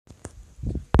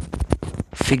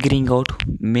figuring out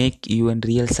make you a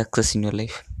real success in your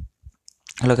life.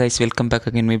 Hello guys, welcome back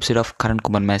again to episode of Karan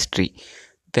Kumar Mastery,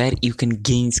 where you can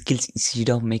gain skills instead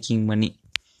of making money.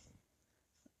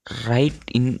 Right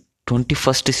in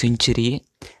 21st century,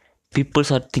 people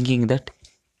are thinking that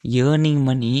earning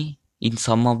money in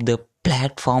some of the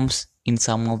platforms, in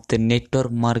some of the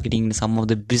network marketing, in some of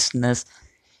the business,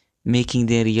 making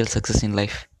their real success in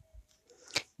life.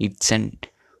 It's an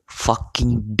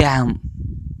fucking damn.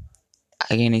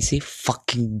 Again, I say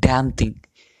fucking damn thing.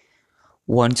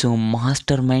 Once you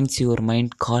masterminds your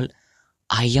mind called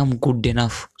I am good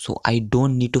enough, so I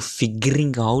don't need to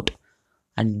figuring out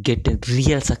and get a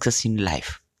real success in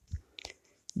life.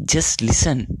 Just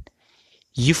listen.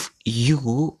 If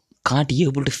you can't be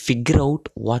able to figure out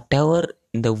whatever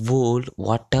in the world,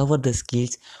 whatever the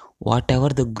skills, whatever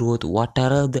the growth,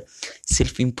 whatever the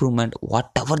self-improvement,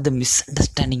 whatever the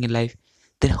misunderstanding in life,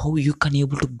 then how you can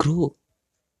able to grow?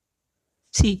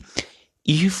 See,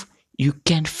 if you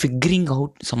can figuring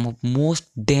out some of most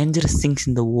dangerous things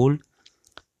in the world,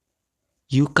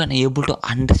 you can able to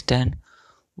understand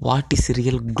what is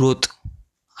real growth,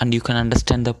 and you can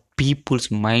understand the people's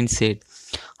mindset,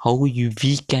 how we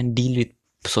can deal with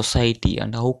society,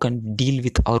 and how can deal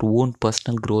with our own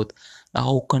personal growth,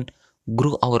 how can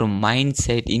grow our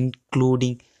mindset,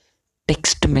 including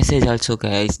text message also,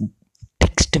 guys.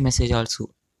 Text message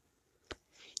also.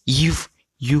 If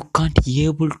you can't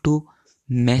able to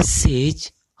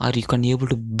message, or you can able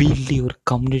to build your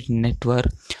community network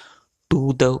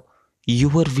to the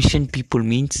your vision people,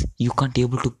 means you can't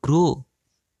able to grow,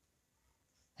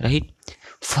 right?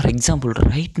 For example,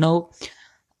 right now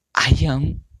I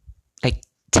am like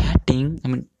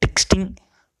texting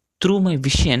through my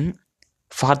vision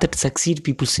for that succeed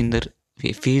people in their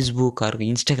Facebook or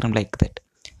Instagram, like that.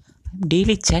 I'm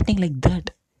daily chatting like that.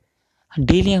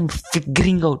 Daily I'm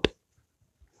figuring out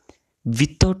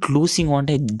without losing one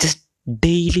day, just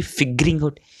daily figuring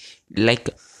out, like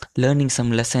learning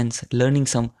some lessons, learning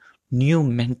some new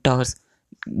mentors,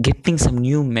 getting some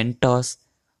new mentors,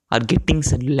 or getting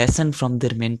some lesson from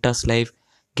their mentors life,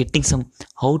 getting some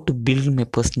how to build my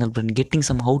personal brand, getting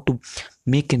some how to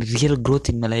make a real growth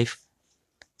in my life.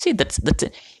 See, that's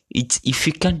it's, if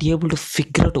you can't be able to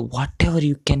figure out whatever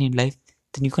you can in life,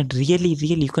 then you can't really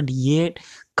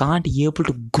can't be able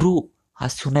to grow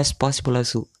as soon as possible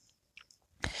also.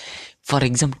 For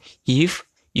example, if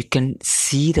you can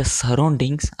see the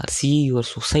surroundings, or see your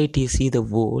society, see the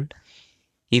world,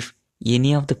 if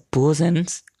any of the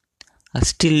persons are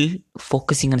still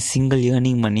focusing on single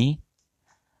earning money,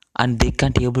 and they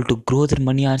can't be able to grow their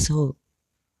money also,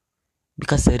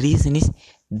 because the reason is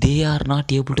they are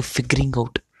not able to figuring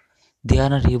out, they are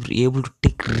not able to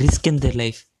take risk in their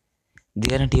life,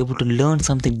 they are not able to learn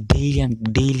something daily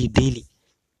and daily,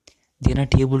 they are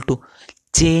not able to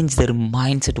change their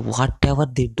mindset, whatever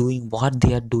they're doing, what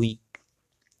they are doing.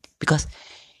 Because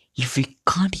if we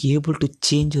can't able to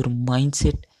change your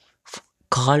mindset,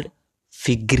 called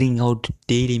figuring out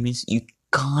daily, means you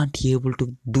can't able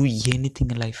to do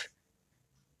anything in life.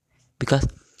 Because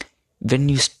when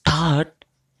you start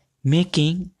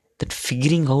making that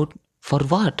figuring out for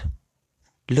what?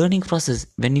 Learning process.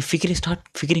 When you start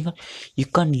figuring out, you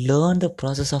can learn the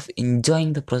process of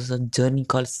enjoying the process of journey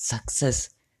called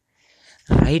success.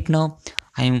 Right now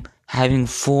I am having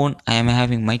phone, I am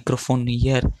having microphone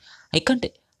here. I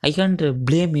can't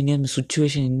blame any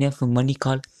situation enough money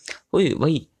called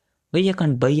why I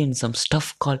can't buy in some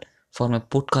stuff called for my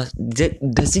podcast. That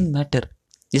doesn't matter.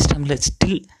 Just I'm like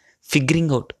still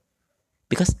figuring out,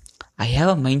 because I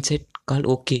have a mindset called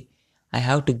okay, I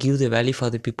have to give the value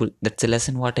for the people. That's a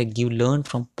lesson what I learn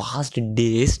from past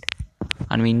days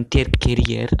and my entire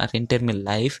career or entire my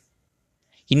life.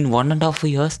 In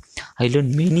 1.5 years, I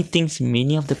learned many things,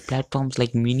 many of the platforms,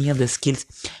 like many of the skills,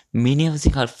 many of the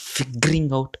things are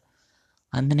figuring out.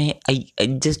 And then I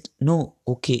just know,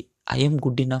 okay, I am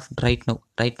good enough right now.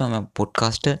 Right now I'm a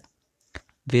podcaster,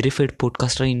 verified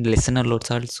podcaster in listener loads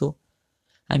also.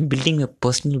 I'm building a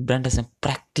personal brand as a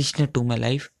practitioner to my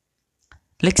life.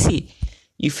 Like see,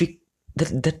 if we,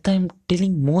 that I'm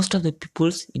telling most of the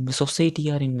peoples in my society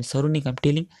or in my surrounding, I'm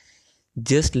telling,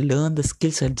 just learn the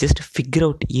skills and just figure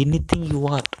out anything you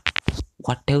are,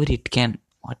 whatever it can,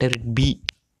 whatever it be.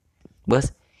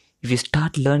 But if you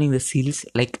start learning the skills,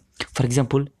 like for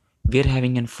example, we are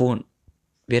having a phone,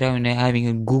 we are having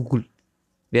a Google,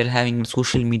 we are having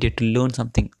social media to learn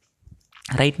something.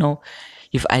 Right now,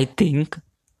 if I think,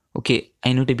 okay,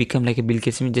 I need to become like a Bill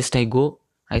Gates, just I go,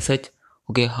 I search,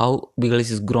 okay, how Bill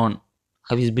Gates is grown,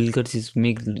 how is Bill Gates is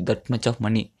make that much of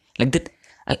money, like that.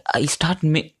 I start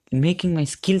making my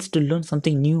skills to learn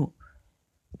something new,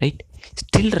 right?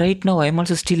 Still right now I am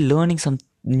also still learning some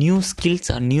new skills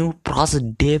or new process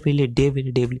day by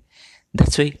day.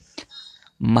 That's why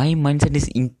my mindset is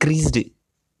increased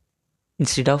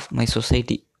instead of my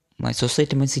society. My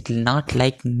society mindset will not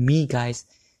like me, guys,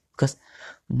 because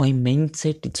my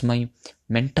mindset, it's my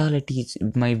mentality, it's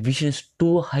my vision is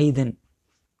too high then,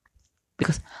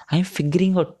 because I'm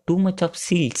figuring out too much of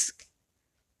skills.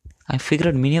 I figured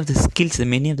out many of the skills,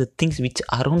 many of the things which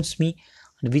surrounds me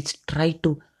and which try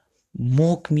to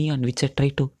mock me and which I try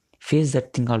to face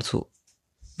that thing also.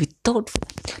 Without,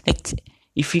 like,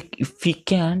 if we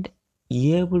can't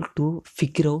able to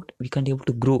figure out, we can't able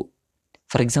to grow.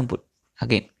 For example,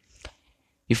 again,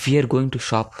 if we are going to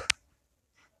shop,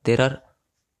 there are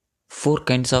 4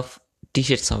 kinds of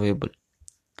t-shirts available,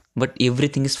 but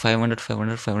everything is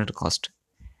 500 cost.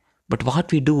 But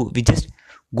what we do, we just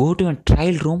go to a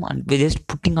trial room and we're just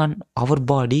putting on our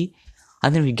body,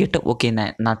 and then we get up, okay,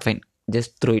 not fine,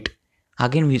 just throw it.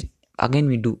 Again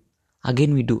we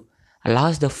do.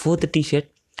 Last, the fourth t-shirt,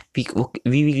 we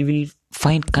will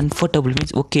find comfortable,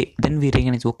 means okay, then we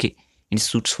recognize, okay, it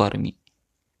suits for me.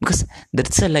 Because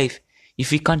that's a life.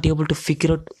 If we can't able to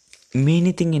figure out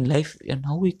many things in life, and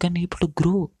how we can able to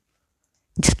grow,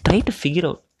 just try to figure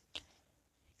out.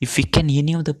 If we can,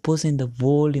 any of the person in the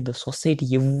world, in the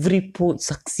society, every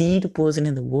succeed person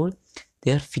in the world,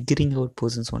 they are figuring out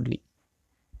persons only.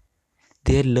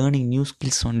 They are learning new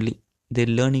skills only. They are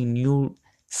learning new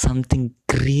something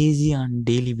crazy on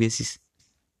daily basis,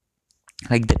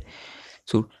 like that.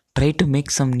 So try to make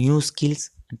some new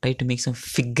skills and try to make some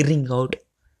figuring out.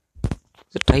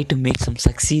 So try to make some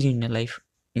succeed in your life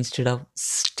instead of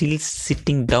still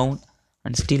sitting down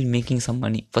and still making some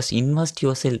money. First, invest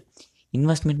yourself.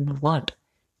 Investment in what?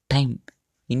 Time.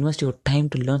 Invest your time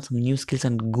to learn some new skills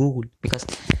on Google, because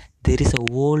there is a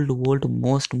world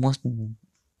most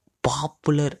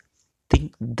popular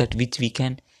thing that which we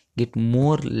can get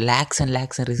more lakhs and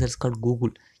results called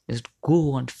Google. Just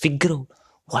go and figure out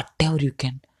whatever you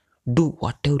can do,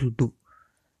 whatever you do.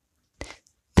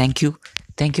 Thank you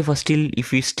for still,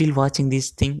 if you still watching this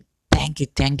thing, thank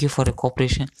you for your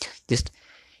cooperation. Just,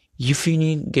 if you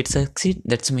need get succeed,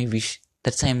 that's my wish.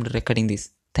 That's why I'm recording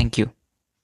this. Thank you.